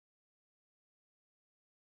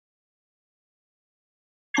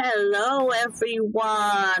Hello,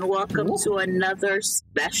 everyone. Welcome to another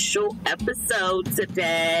special episode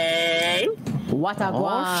today. What a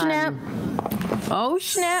snap. Oh,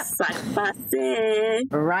 snap.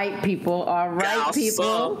 Right, people. All right,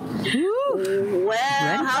 people.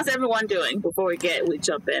 Well, how's everyone doing before we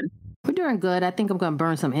jump in? We're doing good. I think I'm going to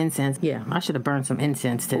burn some incense. Yeah, I should have burned some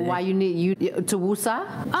incense today. Why you to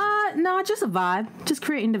woosah? No, just a vibe. Just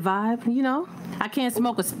creating the vibe, you know. I can't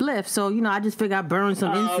smoke a spliff, so, I just figure I burn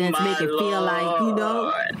some incense, make it feel like,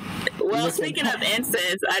 Well, speaking of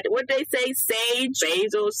incense, what they say, sage,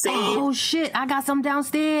 basil, sage. Oh, shit. I got some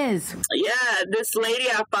downstairs. Yeah, this lady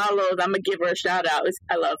I follow, I'm going to give her a shout out.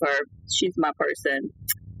 I love her. She's my person.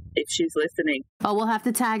 If she's listening. Oh, we'll have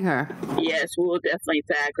to tag her. Yes, we will definitely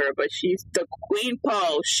tag her. But she's the Queen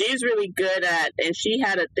Po. She's really good at, and she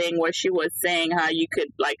had a thing where she was saying how you could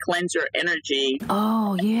like cleanse your energy.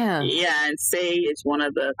 Oh, yeah. Yeah, and sage is one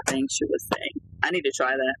of the things she was saying. I need to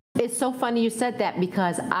try that. It's so funny you said that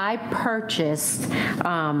because I purchased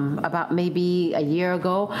about maybe a year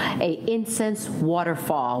ago a incense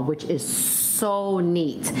waterfall, which is so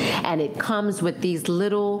neat, and it comes with these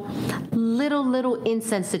little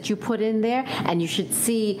incense that you put in there, and you should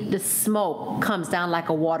see the smoke comes down like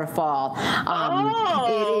a waterfall.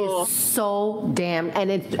 It is so damn, and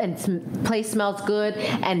the place smells good,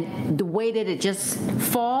 and the way that it just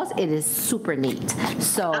falls, it is super neat.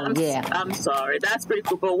 So I'm sorry, that's pretty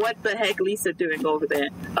cool. But what the heck, Lisa, doing over there?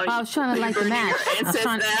 I was trying to light the match. Incense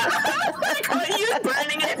now? Are you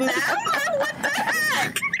burning it now? What the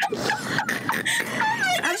heck?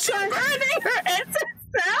 I'm burning her incense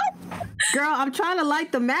now? Girl, I'm trying to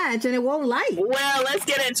light the match and it won't light. Well, let's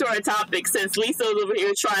get into our topic since Lisa's over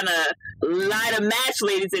here trying to light a match,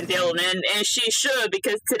 ladies and gentlemen, and she should,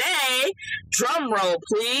 because today, drum roll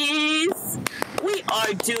please, we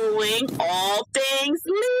are doing all things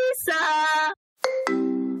Lisa.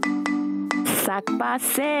 Sac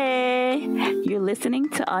passe. You're listening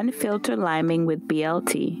to Unfiltered Liming with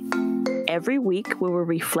BLT. Every week, we will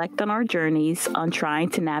reflect on our journeys on trying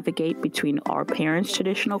to navigate between our parents'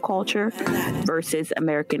 traditional culture versus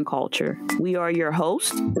American culture. We are your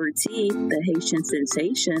hosts, Bertie, the Haitian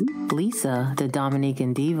sensation, Lisa, the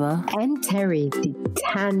Dominican Diva, and Terry, the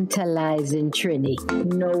tantalizing Trini.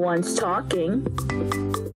 No one's talking,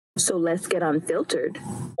 so let's get unfiltered.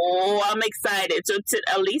 Oh, I'm excited. So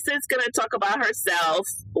Alisa is going to talk about herself,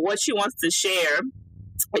 what she wants to share.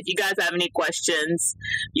 If you guys have any questions,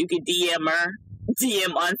 you can DM her.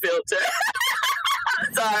 DM Unfiltered.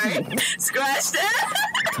 Sorry. Scratch that.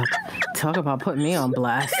 Talk about putting me on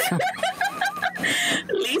blast.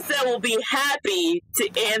 Lisa will be happy to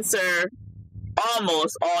answer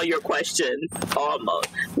almost all your questions. Almost.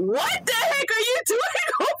 What the heck are you doing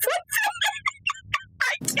over there?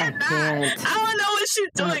 I cannot. I don't know what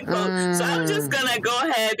she's doing, folks. So I'm just going to go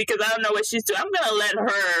ahead because I don't know what she's doing. I'm going to let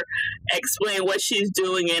her explain what she's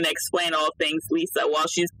doing and explain all things Lisa while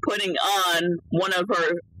she's putting on one of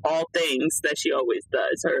her all things that she always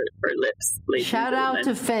does, her lips. Shout out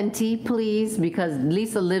to Fenty, please, because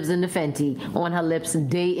Lisa lives in the Fenty on her lips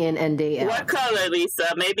day in and day out. What color, Lisa?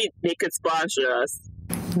 Maybe they could sponsor us.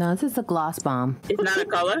 No, this is a gloss bomb. It's not a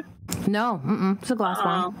color? No, it's a gloss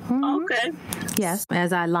bomb. Okay. Yes,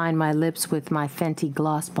 as I line my lips with my Fenty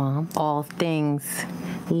gloss bomb, all things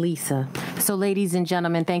Lisa. So, ladies and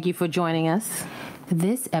gentlemen, thank you for joining us.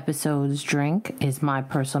 This episode's drink is my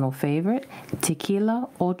personal favorite, Tequila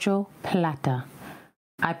Ocho Plata.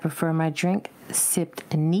 I prefer my drink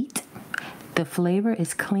sipped neat. The flavor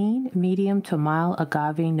is clean, medium to mild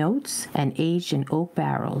agave notes, and aged in oak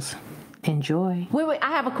barrels. Enjoy. Wait,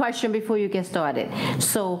 I have a question before you get started.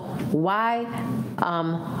 So why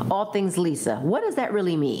all things Lisa? What does that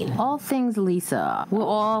really mean? All things Lisa. We're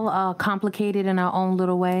all complicated in our own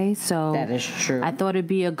little way, so that is true. I thought it'd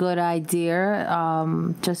be a good idea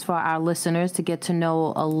just for our listeners to get to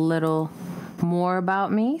know a little more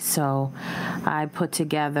about me. So I put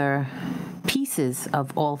together pieces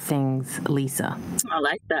of all things Lisa. I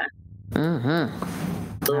like that.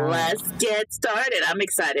 Let's get started. I'm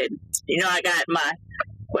excited. You know, I got my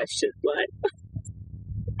questions, but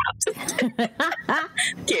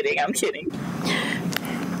I'm kidding.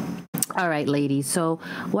 All right, ladies. So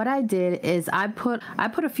what I did is I put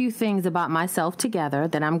a few things about myself together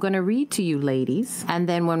that I'm going to read to you, ladies. And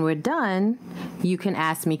then when we're done, you can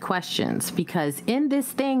ask me questions, because in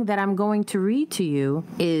this thing that I'm going to read to you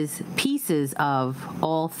is pieces of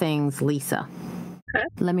all things Lisa. Okay.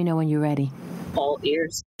 Let me know when you're ready. All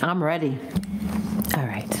ears. I'm ready. All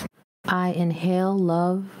right. I inhale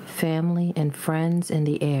love, family, and friends in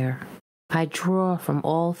the air. I draw from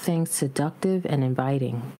all things seductive and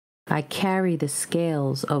inviting. I carry the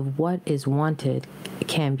scales of what is wanted,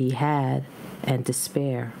 can be had, and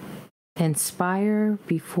despair. Inspire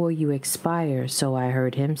before you expire, so I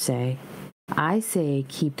heard him say. I say,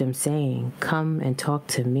 keep them saying, come and talk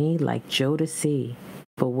to me like Joe to see.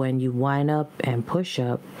 But when you wind up and push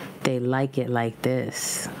up, they like it like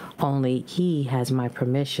this. Only he has my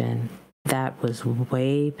permission. That was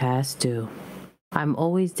way past due. I'm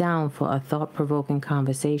always down for a thought-provoking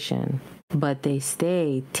conversation, but they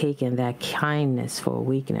stay taking that kindness for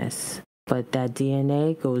weakness. But that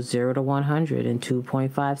DNA goes 0 to 100 in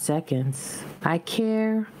 2.5 seconds. I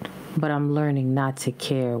care, but I'm learning not to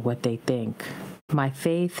care what they think. My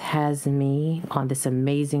faith has me on this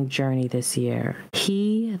amazing journey this year.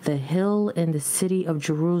 He, the hill in the city of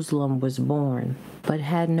Jerusalem, was born, but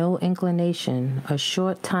had no inclination. A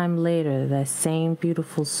short time later, that same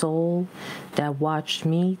beautiful soul that watched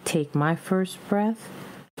me take my first breath,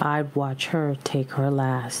 I'd watch her take her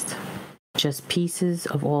last. Just pieces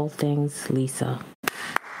of all things, Lisa.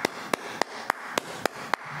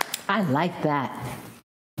 I like that.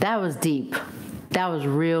 That was deep. That was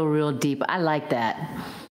real, real deep. I like that.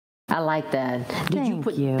 I like that.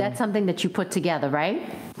 Thank you. That's something that you put together, right?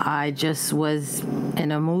 I just was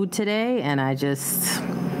in a mood today, and I just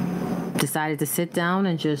decided to sit down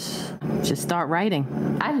and just start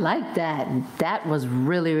writing. I like that. That was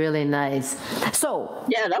really, really nice. So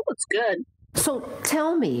yeah, that was good. So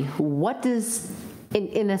tell me, what does,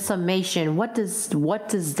 in a summation, what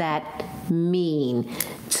does that mean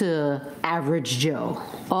to average Joe?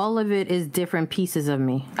 All of it is different pieces of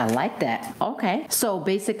me. I like that. Okay. So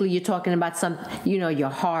basically you're talking about your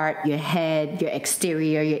heart, your head, your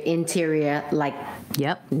exterior, your interior, like.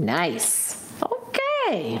 Yep. Nice.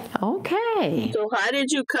 Okay. So how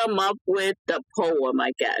did you come up with the poem,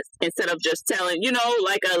 I guess? Instead of just telling,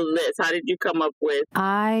 like a list, how did you come up with?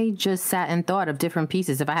 I just sat and thought of different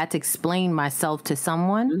pieces. If I had to explain myself to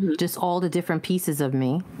someone, just all the different pieces of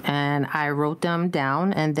me. And I wrote them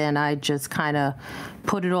down, and then I just kind of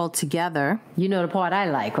put it all together. You know the part I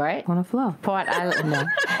like, right? On the floor. No.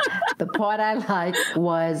 The part I like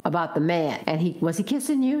was about the man. And was he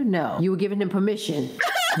kissing you? No. You were giving him permission?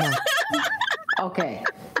 No. Okay.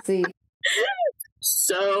 See?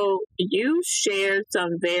 So you shared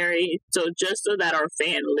just so that our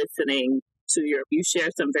fan listening to you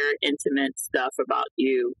shared some very intimate stuff about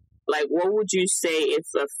you. Like, what would you say if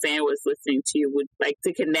a fan was listening to you would like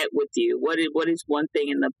to connect with you? What is one thing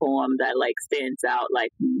in the poem that like stands out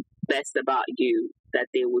like best about you that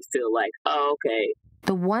they would feel like, oh, okay.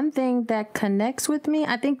 The one thing that connects with me,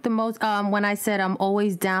 I think the most, when I said I'm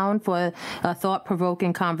always down for a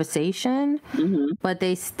thought-provoking conversation, but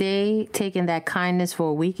they stay taking that kindness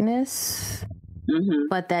for weakness,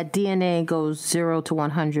 but that DNA goes 0 to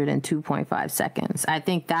 100 in 2.5 seconds. I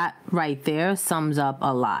think that right there sums up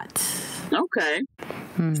a lot. Okay.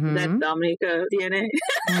 That Dominica DNA?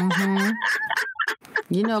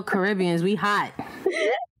 You know, Caribbeans, we hot.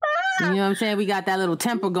 You know what I'm saying? We got that little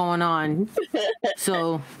temper going on.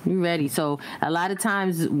 So, you ready. So, a lot of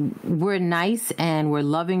times we're nice and we're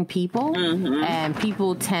loving people, and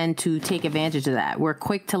people tend to take advantage of that. We're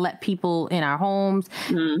quick to let people in our homes,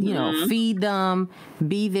 feed them,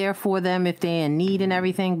 be there for them if they're in need and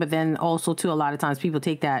everything. But then also, too, a lot of times people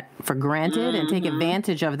take that for granted and take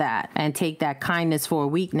advantage of that and take that kindness for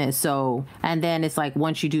weakness. So, and then it's like,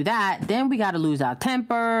 once you do that, then we got to lose our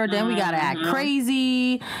temper. Then we got to act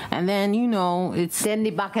crazy. And then, it's... Then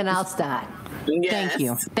the bacchanal start.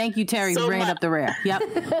 Yes. Thank you, Terry, for bringing up the rare. Yep.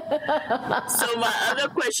 So my other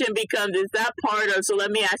question becomes, is that part of, so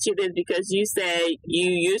let me ask you this, because you say you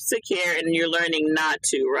used to care and you're learning not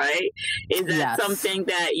to, right? Is that something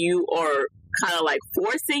that you are kind of like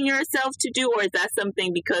forcing yourself to do, or is that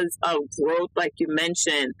something because of growth, like you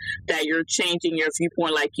mentioned, that you're changing your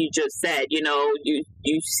viewpoint, like you just said,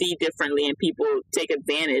 you see differently and people take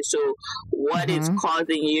advantage? So what is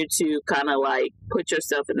causing you to kind of like put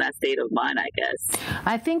yourself in that state of mind, I guess?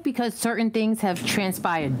 I think because certain things have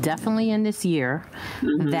transpired definitely in this year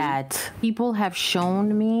that people have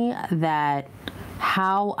shown me that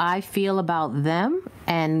how I feel about them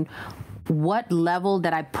and what level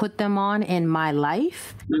that I put them on in my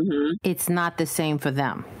life, it's not the same for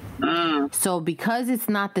them. So because it's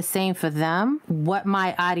not the same for them, what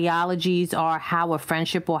my ideologies are, how a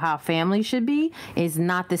friendship or how family should be, is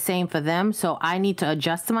not the same for them. So I need to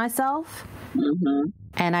adjust to myself.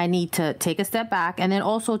 And I need to take a step back, and then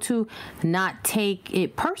also to not take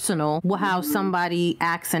it personal how somebody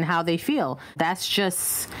acts and how they feel. That's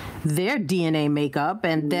just their DNA makeup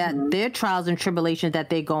and that their trials and tribulations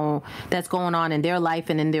that's going on in their life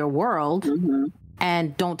and in their world.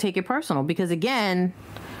 And don't take it personal, because again,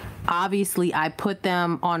 obviously I put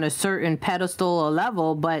them on a certain pedestal or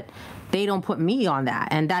level, but they don't put me on that,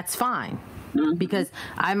 and that's fine. Because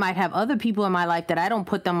I might have other people in my life that I don't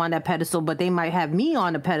put them on that pedestal, but they might have me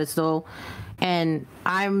on the pedestal, and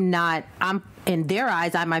I'm in their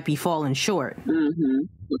eyes, I might be falling short.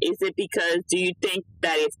 Is it because, do you think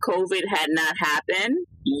that if COVID had not happened,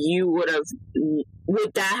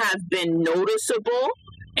 would that have been noticeable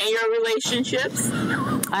in your relationships?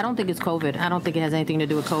 I don't think it's COVID. I don't think it has anything to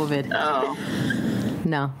do with COVID. Oh.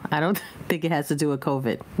 No, I don't think it has to do with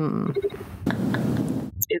COVID.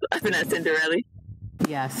 Is that Cinderella?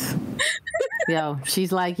 Yes. Yo,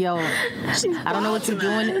 she's like, I don't know what you're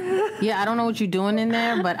doing. Yeah, I don't know what you're doing in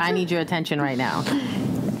there, but I need your attention right now.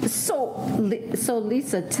 So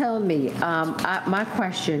Lisa, tell me, my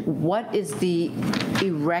question, what is the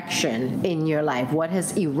erection in your life? What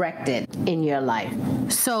has erected in your life?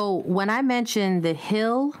 So when I mentioned the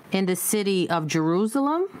hill in the city of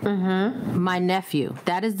Jerusalem, my nephew,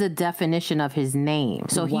 that is the definition of his name.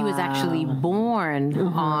 So he was actually born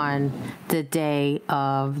on the day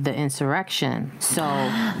of the insurrection. So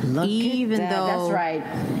that's right.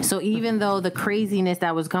 So even though the craziness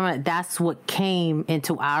that was coming, that's what came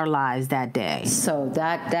into our lives that day. So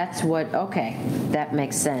that's what, okay, that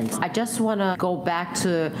makes sense. I just want to go back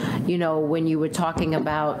to, when you were talking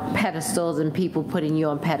about pedestals and people putting you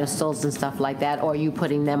on pedestals and stuff like that, or you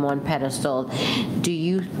putting them on pedestals. Do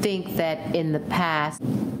you think that in the past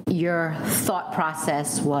your thought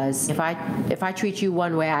process was, if I treat you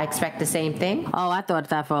one way, I expect the same thing? Oh, I thought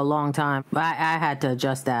that for a long time. I had to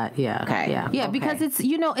adjust that. Yeah. Okay. Yeah. Okay. Because it's,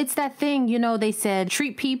 it's that thing, they said,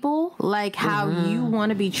 treat people like how you want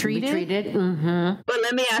to be treated. But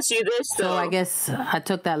let me ask you this, though. So I guess I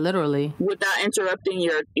took that literally. Without interrupting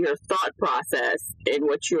your thought process in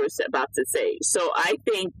what you were about to say. So I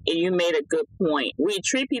think you made a good point. We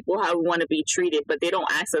treat people how we want to be treated, but they don't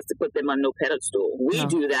ask us to put them on no pedestal. We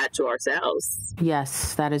do that to ourselves.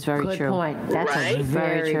 Yes, that is very good true. Point. That's right? A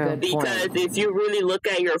very true. Good point. Because if you really look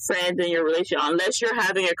at your friends and your relationship, unless you're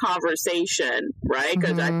having a conversation, right?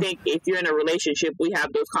 Because I think if you're in a relationship, we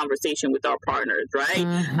have those conversations with our partners, right?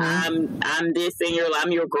 I'm this and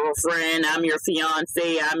I'm your girlfriend, I'm your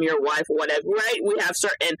fiance, I'm your wife, whatever, right? We have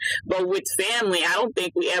certain, but with family, I don't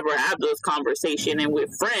think we ever have those conversations. And with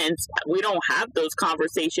friends, we don't have those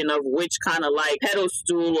conversations of which kind of like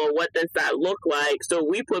pedestal or what does that look like. So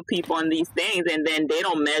we put people on these things and then they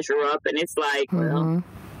don't measure up, and it's like, well,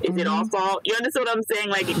 is it our fault? You understand what I'm saying?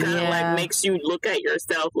 Like, it kind of like makes you look at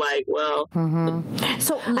yourself like, well.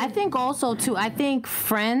 So I think also, too,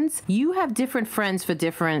 friends, you have different friends for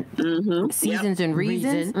different seasons and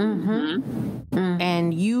reasons.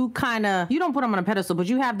 And you kind of, you don't put them on a pedestal, but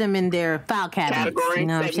you have them in their file cabinets. You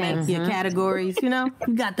know what I'm saying? Your categories, you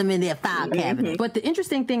got them in their file cabinets. But the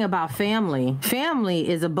interesting thing about family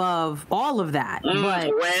is above all of that. No,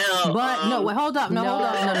 wait, hold up. No,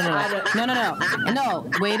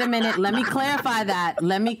 wait a minute. Let me clarify that.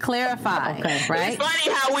 Okay, right? It's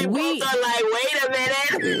funny how we both are like, wait a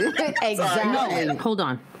minute. Exactly. No, hold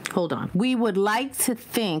on. We would like to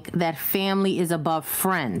think that family is above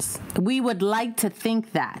friends. We would like to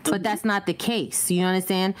think that, but that's not the case. You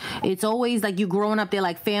understand? It's always like you growing up there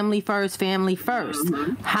like family first.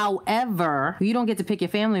 However, you don't get to pick your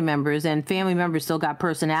family members, and family members still got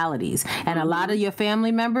personalities. And a lot of your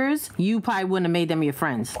family members, you probably wouldn't have made them your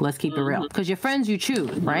friends. Let's keep it real. Because your friends you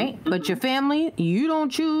choose, right? But your family, you don't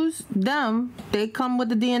choose them. They come with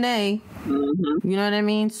the DNA. You know what I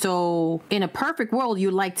mean? So in a perfect world,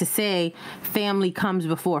 you'd like to say family comes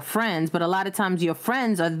before friends, but a lot of times your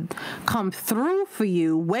friends come through for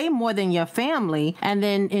you way more than your family, and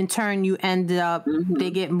then in turn you end up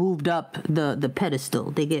they get moved up the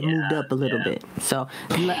pedestal. They get moved up a little bit. So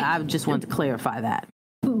I just want to clarify that.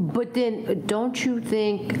 But then don't you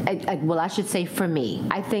think, I should say for me,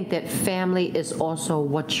 I think that family is also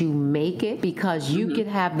what you make it, because you could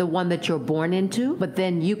have the one that you're born into, but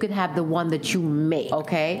then you could have the one that you make,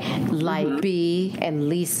 okay? Like B and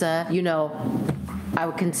Lisa, I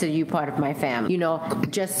would consider you part of my family.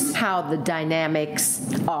 Just how the dynamics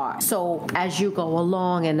are. So as you go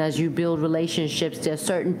along and as you build relationships, there are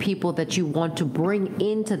certain people that you want to bring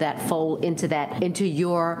into that fold, into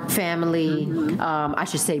your family, I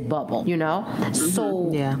should say bubble, So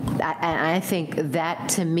I think that,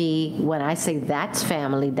 to me, when I say that's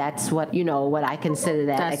family, that's what, what I consider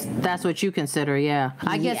that. That's what you consider, yeah.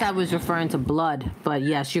 I guess I was referring to blood, but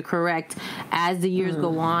yes, you're correct. As the years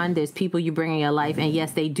go on, there's people you bring in your life, and And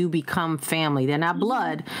yes, they do become family. They're not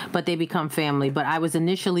blood, but they become family. But I was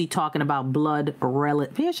initially talking about blood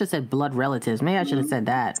relatives. Maybe I should have said blood relatives. Maybe I should have said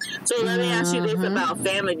that. So let me ask you this about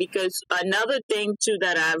family, because another thing too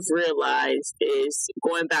that I've realized is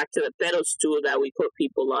going back to the pedestal that we put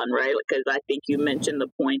people on, right? Because I think you mentioned the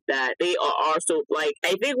point that they are also, like,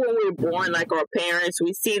 I think when we're born, like our parents,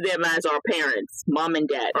 we see them as our parents, mom and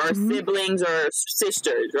dad, our siblings or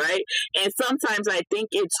sisters, right? And sometimes I think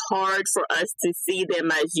it's hard for us to see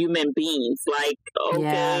them as human beings. Like,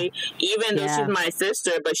 okay, even though she's my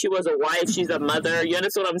sister, but she was a wife, she's a mother. You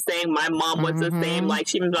understand what I'm saying? My mom was the same, like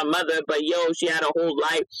she was my mother, but she had a whole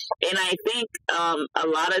life. And I think a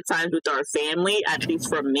lot of times with our family, at least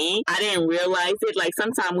for me, I didn't realize it. Like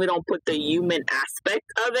sometimes we don't put the human aspect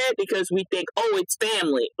of it because we think, oh, it's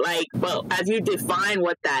family. Like, but as you define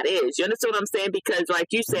what that is, you understand what I'm saying? Because like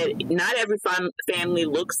you said, not every family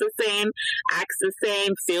looks the same, acts the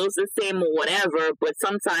same, feels the same, or whatever. But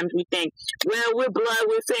sometimes we think, well, we're blood,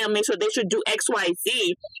 we're family, so they should do X, Y,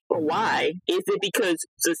 Z. But why? Is it because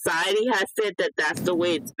society has said that that's the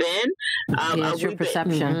way it's been? It's your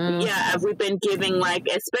perception. Have we been giving, like,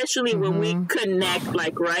 especially when we connect,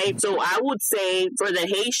 like, right? So I would say for the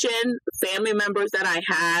Haitian family members that I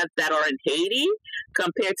have that are in Haiti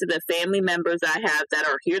compared to the family members I have that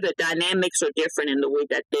are here, the dynamics are different in the way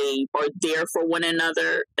that they are there for one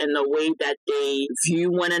another, in the way that they view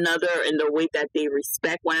one another, in the way that they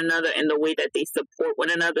respect one another, in the way that they support one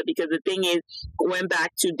another. Because the thing is, going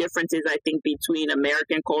back to differences, I think, between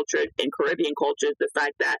American culture and Caribbean culture is the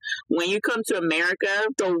fact that when you come to America,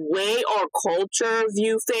 the way our culture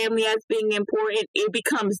view family as being important, it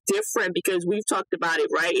becomes different because we've talked about it,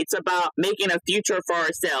 right? It's about making a future for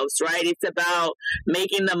ourselves, right? It's about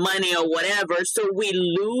making the money or whatever. So we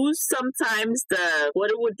lose sometimes the,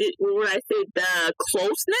 what would I say, the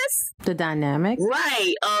closeness? The dynamic.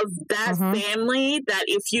 Right, of that family, that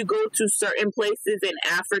if you go to certain places in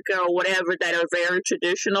Africa or whatever that are very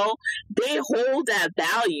traditional, they hold that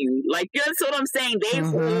value. Like, you know what I'm saying? They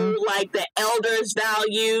hold, like, the elders'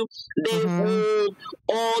 value. They hold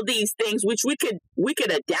all these things, which we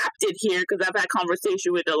could adapt it here, because I've had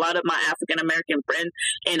conversation with a lot of my African American friends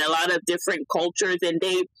in a lot of different cultures, and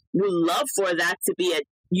they would love for that to be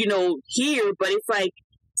here, but it's like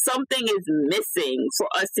something is missing for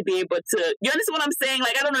us to be able to, you understand what I'm saying?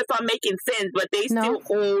 Like, I don't know if I'm making sense, but they still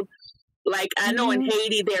hold, like, I know in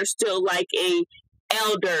Haiti, they're still like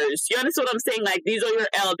elders. You understand what I'm saying? Like, these are your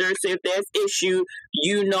elders. So if there's issue,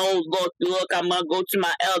 look, I'm going to go to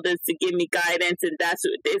my elders to give me guidance. And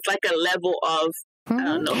it's like a level of, I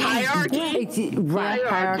don't know, hierarchy. Right,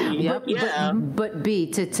 hierarchy. Yep. But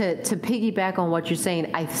B, to piggyback on what you're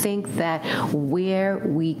saying, I think that where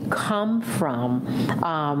we come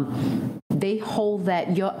from, they hold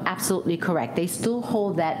that, you're absolutely correct. They still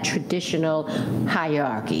hold that traditional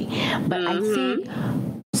hierarchy. But I think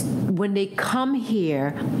when they come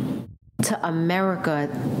here to America,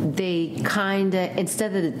 they kind of,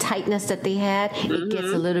 instead of the tightness that they had, it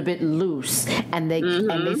gets a little bit loose, and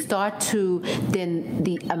they start to, then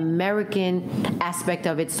the American aspect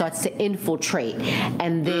of it starts to infiltrate,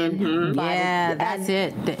 and then that's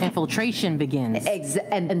it. The infiltration begins.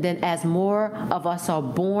 And then as more of us are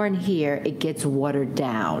born here, it gets watered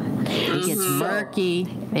down. It gets murky.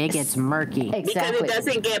 It gets murky. Exactly. Because it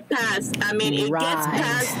doesn't get passed. I mean, it gets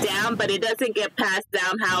passed down, but it doesn't get passed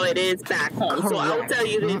down how it is back home. Correct. So I'll tell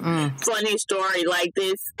you this funny story. Like,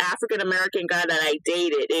 this African American guy that I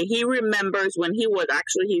dated, and he remembers when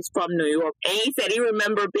he's from New York, and he said he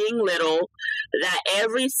remembered being little, that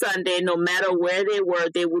every Sunday, no matter where they were,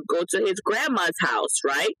 they would go to his grandma's house,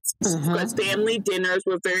 right? Because family dinners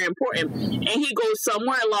were very important. And he goes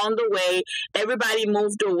somewhere along the way, everybody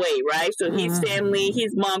moved away, right? So his family,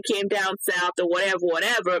 his mom came down south or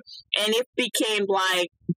whatever, and it became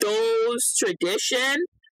like those traditions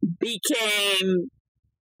became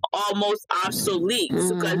almost obsolete,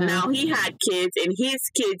 because now he had kids, and his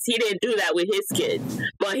kids, he didn't do that with his kids,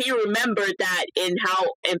 but he remembered that and how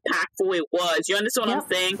impactful it was. You understand what I'm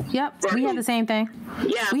saying? Yep. We had the same thing.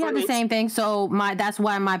 Yeah, we had the same thing. So that's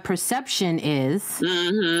why my perception is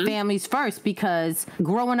families first, because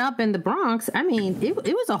growing up in the Bronx, I mean, it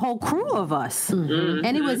was a whole crew of us,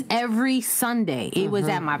 and it was every Sunday. It was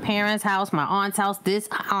at my parents' house, my aunt's house, this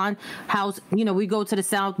aunt house. We go to the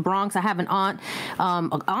South Bronx. I have an aunt,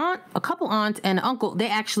 a couple aunts and an uncle. They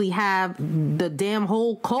actually have the damn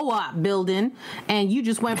whole co-op building, and you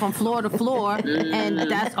just went from floor to floor, and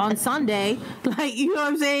that's on Sunday. Like, you know what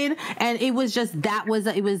I'm saying? And it was just,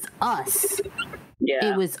 it was us.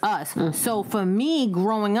 It was us. So for me,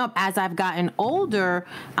 growing up, as I've gotten older,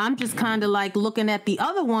 I'm just kind of like looking at the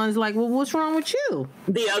other ones like, well, what's wrong with you?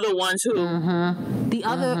 The other ones who? The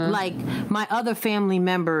other, like my other family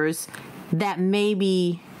members that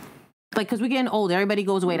maybe... Like, because we're getting older, everybody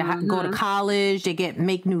goes away to go to college, they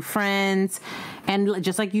make new friends, and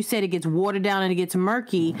just like you said, it gets watered down and it gets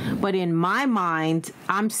murky. But in my mind,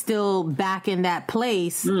 I'm still back in that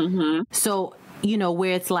place. So, you know,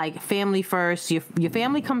 where it's like family first, your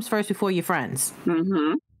family comes first before your friends.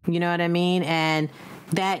 You know what I mean? And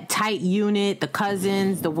that tight unit, the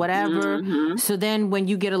cousins, the whatever. So then when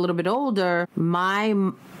you get a little bit older, my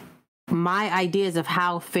ideas of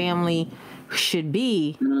how family should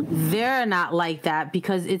be, they're not like that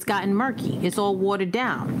because it's gotten murky. It's all watered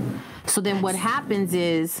down. So then what happens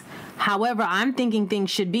is, however I'm thinking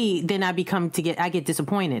things should be, then I get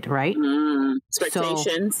disappointed, right?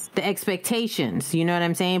 Expectations. So the expectations, you know what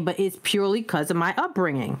I'm saying? But it's purely because of my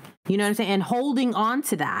upbringing. You know what I'm saying? And holding on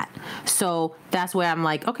to that. So that's where I'm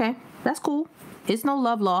like, okay, that's cool. It's no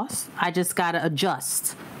love lost. I just got to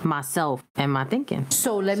adjust myself and my thinking.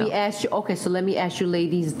 So let me ask you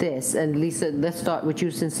ladies this, and Lisa, let's start with you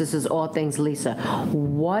since this is all things Lisa.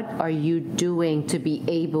 What are you doing to be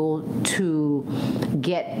able to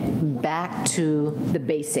get back to the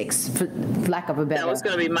basics, for lack of a better... That was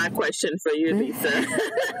going to be my question for you, Lisa.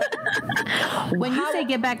 When you say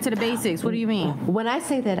get back to the basics, what do you mean? When I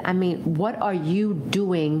say that, I mean, what are you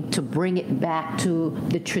doing to bring it back to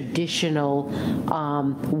the traditional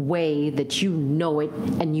way that you know it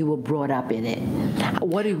and you were brought up in it?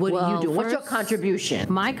 What are you doing? What's your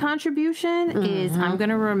contribution? My contribution is I'm going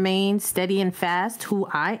to remain steady and fast who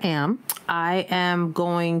I am. I am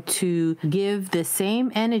going to give the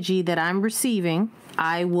same energy that I'm receiving.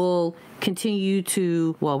 I will continue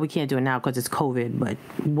to, well, we can't do it now because it's COVID, but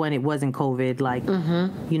when it wasn't COVID, like,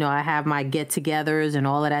 you know, I have my get-togethers and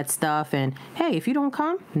all of that stuff, and hey, if you don't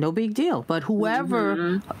come, no big deal. But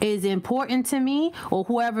whoever is important to me or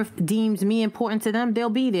whoever deems me important to them,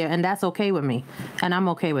 they'll be there, and that's okay with me, and I'm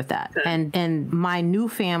okay with that. And my new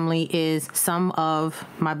family is some of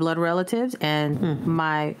my blood relatives and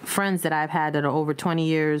my friends that I've had that are over 20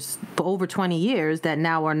 years that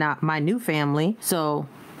now are not my new family. So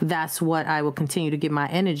that's what I will continue to give my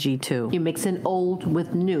energy to. You're mixing old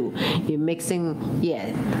with new. You're mixing,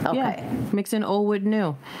 mixing old with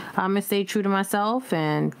new. I'm going to stay true to myself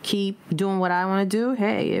and keep doing what I want to do.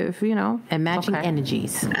 Hey, if you know, and matching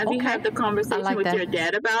energies. Have you had the conversation with your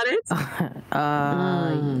dad about it?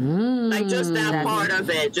 Like just that part of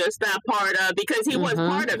it, because he was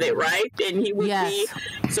part of it, right? And he would be,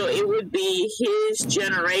 so it would be his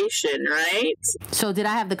generation, right? So did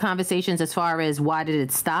I have the conversations as far as why did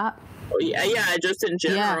it stop? Yeah, just in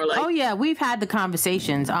general. Yeah. Like, We've had the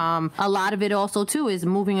conversations. A lot of it also too is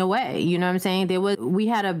moving away. You know what I'm saying? We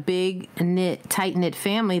had a big tight knit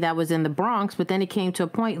family that was in the Bronx, but then it came to a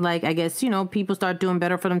point, like, I guess, you know, people start doing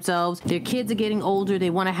better for themselves. Their kids are getting older. They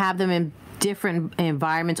want to have them in different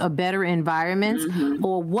environments or better environments,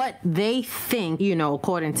 or what they think, you know,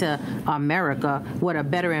 according to America, what a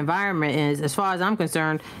better environment is. As far as I'm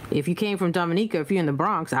concerned, if you came from Dominica, if you're in the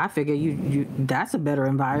Bronx, I figure you that's a better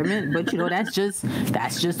environment. But you know, that's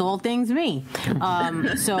just all things me.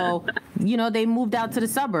 So you know, they moved out to the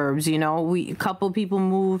suburbs. You know, a couple people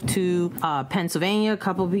moved to Pennsylvania, a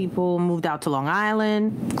couple people moved out to Long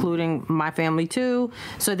Island, including my family too.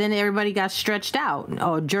 So then everybody got stretched out,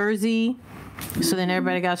 or Jersey. So then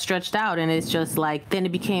everybody got stretched out, and it's just like, then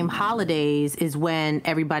it became holidays is when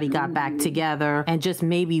everybody got back together, and just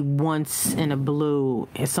maybe once in a blue,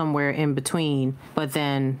 somewhere in between. But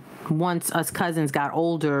then once us cousins got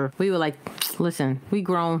older, we were like, listen, we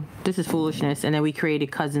grown, this is foolishness. And then we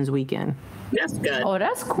created Cousins Weekend. That's good. Oh,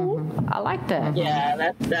 that's cool. I like that.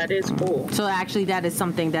 Yeah, that is cool. So actually, that is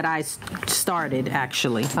something that I started,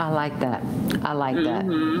 actually. I like that.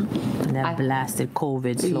 And that blasted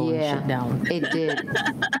COVID slowing shit down. It did.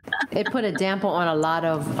 It put a damper on a lot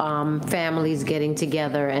of families getting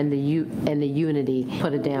together, and the unity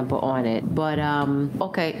put a damper on it. But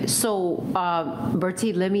okay, so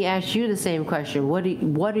Bertie, let me ask you the same question.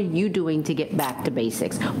 What are you doing to get back to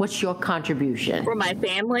basics? What's your contribution? For my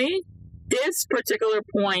family, this particular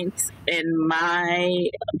point in my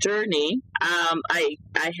journey, I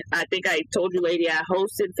think I told you, lady, I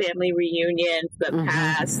hosted family reunions the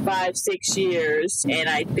past 5-6 years, and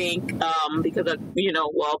I think because of, you know,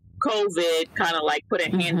 well, COVID kind of like put a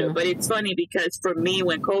handle. But it's funny because for me,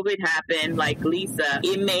 when COVID happened, like Lisa,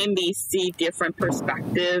 it made me see different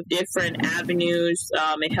perspectives, different avenues.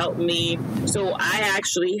 It helped me. So I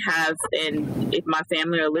actually have, and if my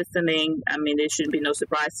family are listening, I mean, there shouldn't be no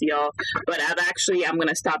surprise to y'all, but I'm going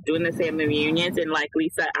to stop doing the family reunions. And like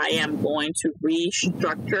Lisa, I am going to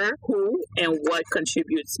restructure who and what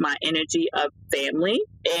contributes my energy of family.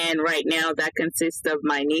 And right now that consists of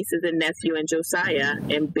my nieces and nephew and Josiah,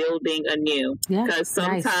 and building anew. Because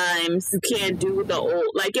sometimes you can't do the old,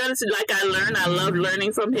 like, you understand, like I love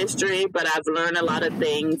learning from history, but I've learned a lot of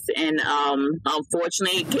things. And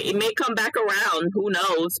unfortunately, it may come back around. Who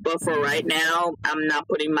knows? But for right now, I'm not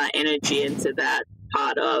putting my energy into that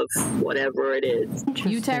pot of whatever it is.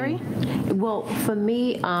 You, Terry? Well, for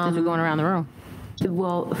me, as we're going around the room.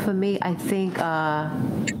 Well, for me, I think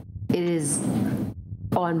it is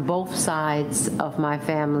on both sides of my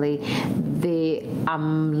family. We're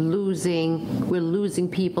losing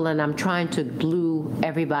people, and I'm trying to glue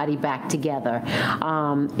everybody back together.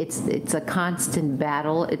 It's a constant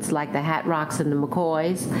battle. It's like the Hat Rocks and the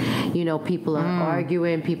McCoys. You know, people are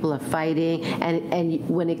arguing, people are fighting, and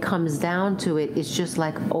when it comes down to it, it's just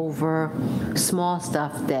like over small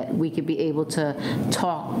stuff that we could be able to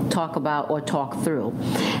talk about or talk through.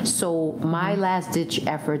 So my last ditch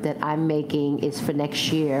effort that I'm making is for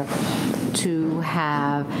next year to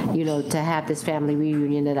have this family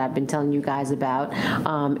reunion that I've been telling you guys about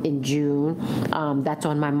in June. That's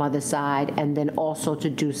on my mother's side, and then also to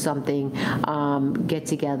do something get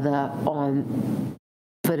together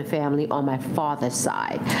for the family on my father's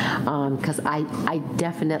side, because I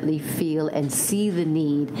definitely feel and see the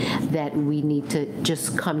need that we need to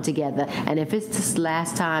just come together. And if it's this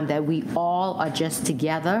last time that we all are just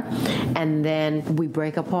together and then we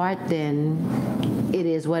break apart, then it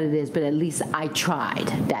is what it is. But at least I tried.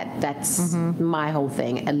 That's my whole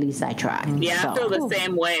thing. At least I tried. Yeah, I feel the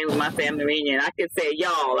same way with my family reunion. I can say,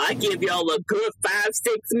 y'all, I give y'all a good 5-6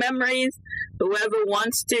 memories. Whoever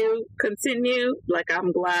wants to continue, like,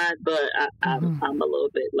 I'm glad, but I'm a little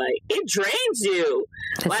bit like, it drains you.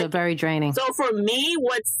 It's like, very draining. So for me,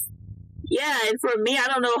 and for me, I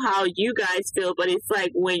don't know how you guys feel, but it's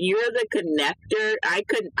like when you're the connector, I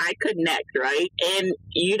connect, right? And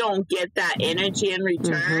you don't get that energy in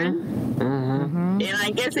return. And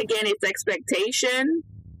I guess, again, it's expectation.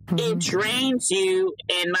 It drains you,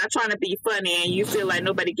 and not trying to be funny, and you feel like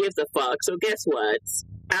nobody gives a fuck. So guess what?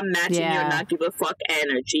 I'm matching your not give a fuck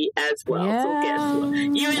energy as well. Yeah. So guess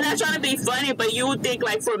what? You're not trying to be funny, but you would think,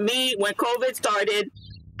 like, for me, when COVID started,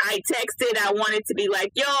 I texted, I wanted to be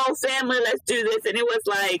like, yo, family, let's do this. And it was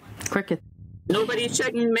like, cricket. Nobody's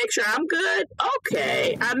checking to make sure I'm good.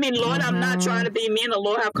 Okay. I mean, Lord, I'm not trying to be me and the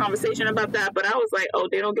Lord have conversation about that, but I was like, oh,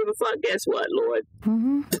 they don't give a fuck. Guess what, Lord?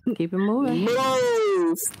 Keep it moving.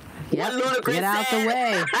 Move. Yep. Get out the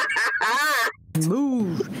way.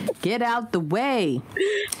 Move. Get out the way.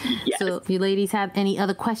 Yes. So, you ladies have any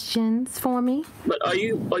other questions for me? But are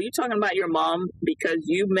you talking about your mom? Because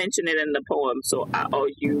you mentioned it in the poem. So are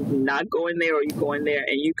you not going there, or are you going there?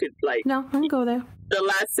 And you could, like... No, I can go there. The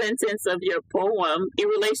last sentence of your poem, it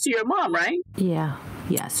relates to your mom, right? Yeah.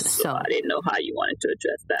 Yes. So I didn't know how you wanted to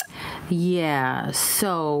address that. Yeah.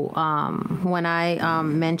 So when I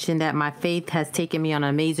mentioned that my faith has taken me on an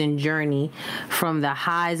amazing journey from the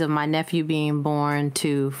highs of my nephew being born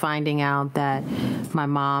to finding out that my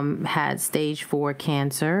mom had stage 4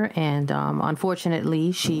 cancer, and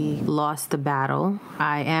unfortunately she lost the battle.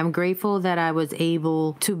 I am grateful that I was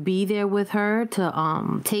able to be there with her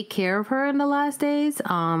to take care of her in the last days.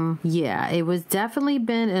 Yeah, it was definitely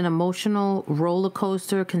been an emotional roller coaster,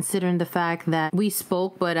 considering the fact that we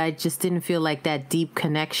spoke, but I just didn't feel like that deep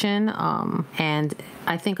connection. And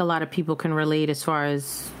I think a lot of people can relate as far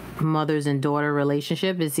as mothers and daughter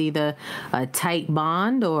relationship. It's either a tight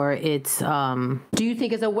bond or it's... Do you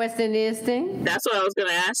think it's a West Indies thing? That's what I was going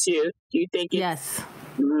to ask you. Do you think it's... Yes.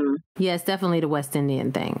 Yes, definitely the West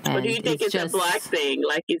Indian thing. Or do you think it's just a black thing?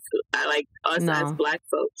 Like, it's like us as black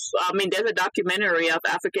folks? I mean, there's a documentary of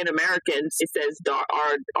African Americans. It says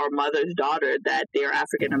our mother's daughter, that they're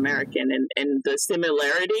African American, and the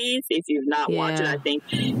similarities, if you've not watched it, I think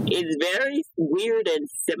it's very weird and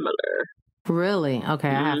similar. Really? Okay,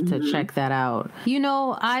 I have to check that out. You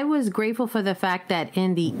know, I was grateful for the fact that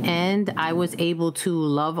in the end, I was able to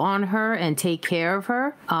love on her and take care of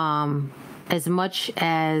her. As much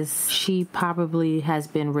as she probably has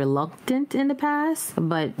been reluctant in the past,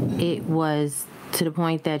 but it was to the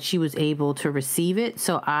point that she was able to receive it.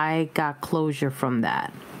 So I got closure from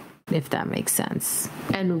that. if that makes sense.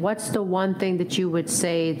 And what's the one thing that you would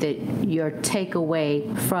say that your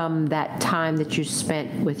takeaway from that time that you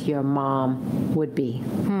spent with your mom would be?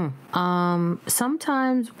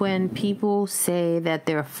 Sometimes when people say that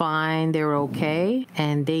they're fine, they're okay,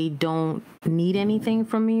 and they don't need anything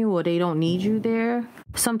from you or they don't need you there,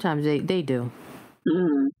 sometimes they do.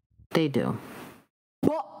 They do.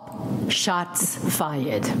 Shots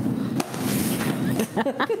fired.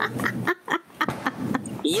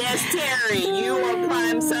 Yes, Terry, you are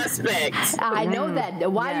prime suspect. I know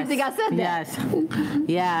that. Why do you think I said that? Yes.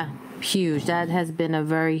 Yeah. Huge. That has been a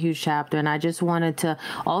very huge chapter. And I just wanted to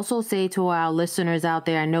also say to our listeners out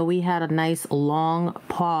there, I know we had a nice long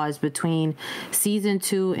pause between season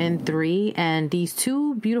 2 and 3. And these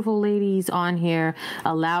two beautiful ladies on here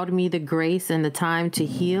allowed me the grace and the time to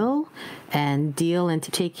heal and deal and to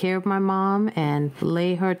take care of my mom and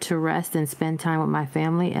lay her to rest and spend time with my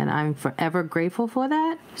family. And I'm forever grateful for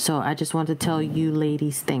that. So I just want to tell you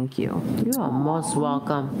ladies, thank you. You are most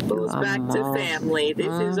welcome. Goes back to family.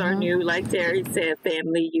 This is our new, like Terry said,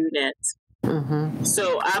 family unit.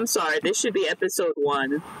 So I'm sorry, this should be episode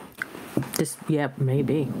 1.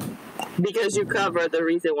 Maybe. Because you cover the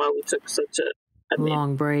reason why we took such a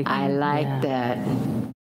long break. I like that.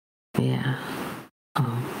 Yeah.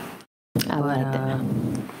 I like that.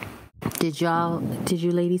 Did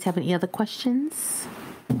you ladies have any other questions?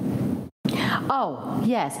 Oh,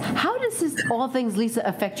 yes. How does this all things Lisa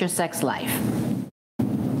affect your sex life?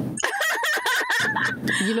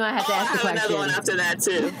 You know I have to ask the question. Another one after that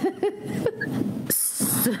too.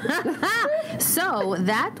 So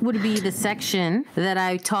that would be the section that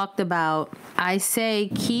I talked about. I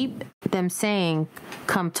say keep them saying,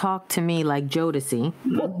 come talk to me like Jodeci.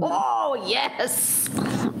 Oh, yes.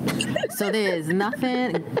 So there's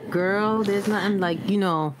nothing like,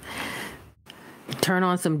 turn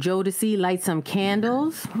on some Jodeci, light some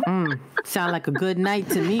candles. Sound like a good night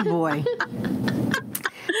to me, boy.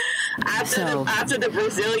 After the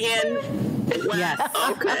Brazilian. Yes.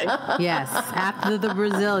 Okay. Yes. After the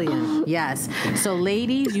Brazilian. Yes. So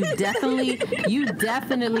ladies, you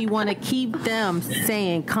definitely want to keep them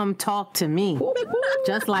saying, come talk to me.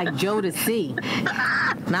 Just like Jodeci.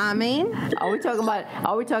 Know what I mean? Are we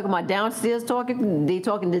talking about downstairs talking? They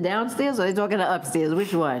talking to downstairs or they talking to upstairs?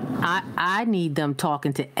 Which one? I need them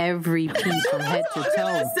talking to every piece from head to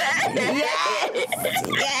toe.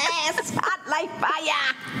 Yes. Hot like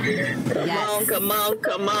fire. Yes. Come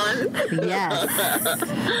on. Yes.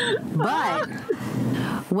 But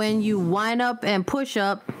when you wind up and push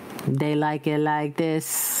up, they like it like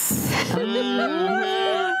this.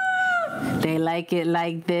 They like it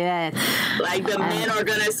like that. Like the men are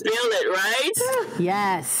gonna spill it, right?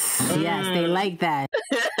 Yes, they like that.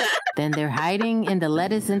 Then they're hiding in the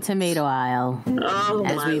lettuce and tomato aisle,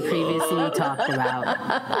 as we previously talked about.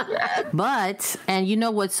 But, and you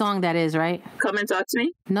know what song that is, right? Come and talk to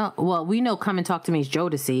me? No, well, we know Come and Talk to Me is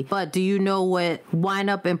Jodeci. But do you know what Wind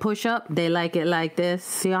Up and Push Up? They like it like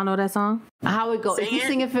this. Do y'all know that song? How it go? If you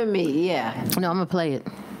sing it for me, yeah. No, I'm going to play it.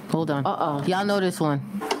 Hold on. Uh-oh. Y'all know this one.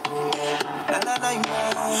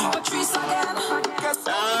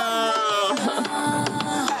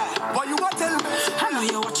 I know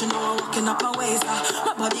you're watching, now I'm walking up my ways.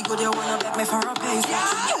 My body good, you wanna bet me for a pace.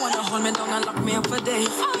 You wanna hold me down and lock me up for days.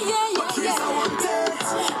 Oh yeah.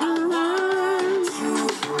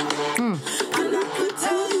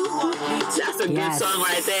 That's a good song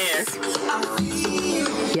right there.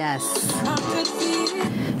 Yes.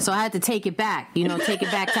 So I had to take it back, take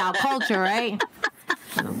it back to our culture, right?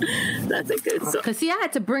 That's a good song. Because, I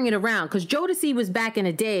had to bring it around. Because Jodeci was back in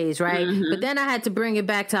the days, right? But then I had to bring it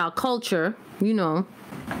back to our culture,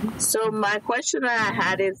 So my question that I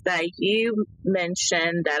had is that you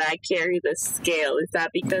mentioned that I carry the scale. Is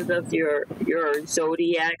that because of your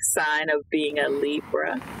zodiac sign of being a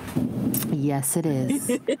Libra? Yes, it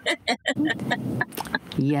is.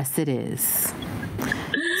 Yes, it is.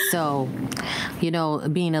 So,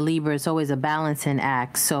 being a Libra is always a balancing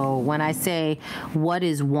act. So when I say what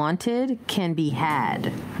is wanted can be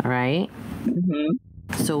had, all right?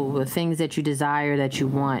 So the things that you desire, that you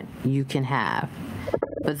want, you can have.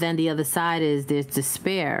 But then the other side is there's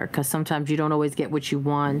despair, because sometimes you don't always get what you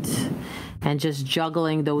want, and just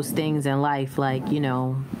juggling those things in life,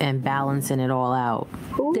 and balancing it all out.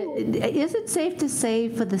 Is it safe to say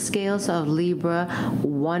for the scales of Libra,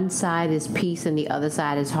 one side is peace and the other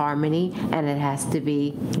side is harmony, and it has to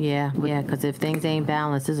be? Yeah, because if things ain't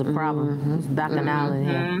balanced, there's a problem. It's bacchanal in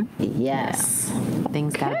here. Yes.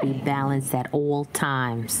 Things got to be balanced at all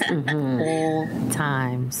times. All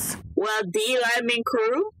times. Well, D-Liming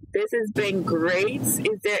crew, This has been great.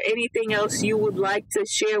 Is there anything else you would like to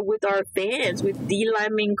share with our fans, with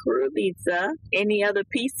D-Liming Crew, Lisa? Any other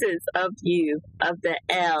pieces of you, of the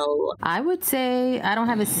L? I would say I don't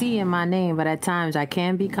have a C in my name, but at times I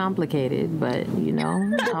can be complicated. But, you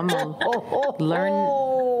know, I'm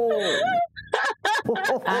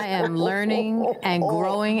I am learning and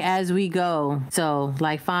growing as we go. So,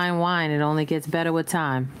 like fine wine, it only gets better with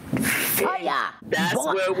time. Fire! That's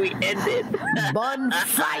where we ended.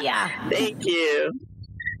 Bonfire! Thank you.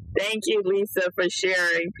 Thank you, Lisa, for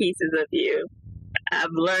sharing pieces of you.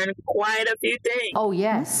 I've learned quite a few things. Oh,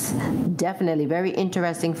 yes. Definitely. Very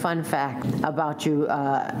interesting fun fact about you.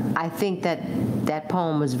 I think that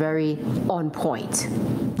poem was very on point.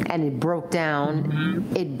 And it broke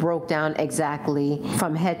down. It broke down exactly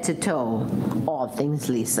from head to toe, all things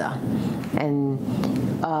Lisa. And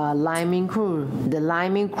Liming Crew, the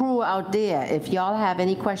Liming Crew out there, if y'all have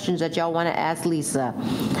any questions that y'all want to ask Lisa,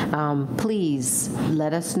 please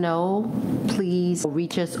let us know. Please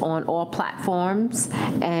reach us on all platforms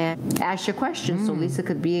and ask your questions so Lisa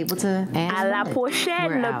could be able to À la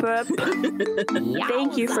prochaine, le peuple.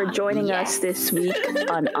 Thank you for joining us this week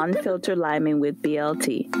on Unfiltered Liming with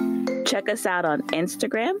BLT. Check us out on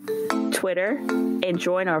Instagram, Twitter, and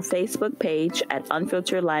join our Facebook page at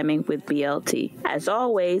Unfiltered Liming with BLT. As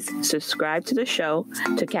always, subscribe to the show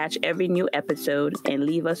to catch every new episode and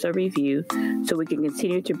leave us a review so we can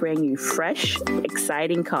continue to bring you fresh,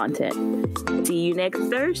 exciting content. See you next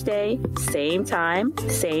Thursday, same time,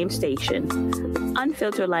 same station.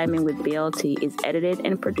 Unfiltered Liming with BLT is edited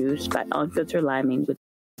and produced by Unfiltered Liming with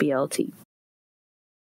BLT.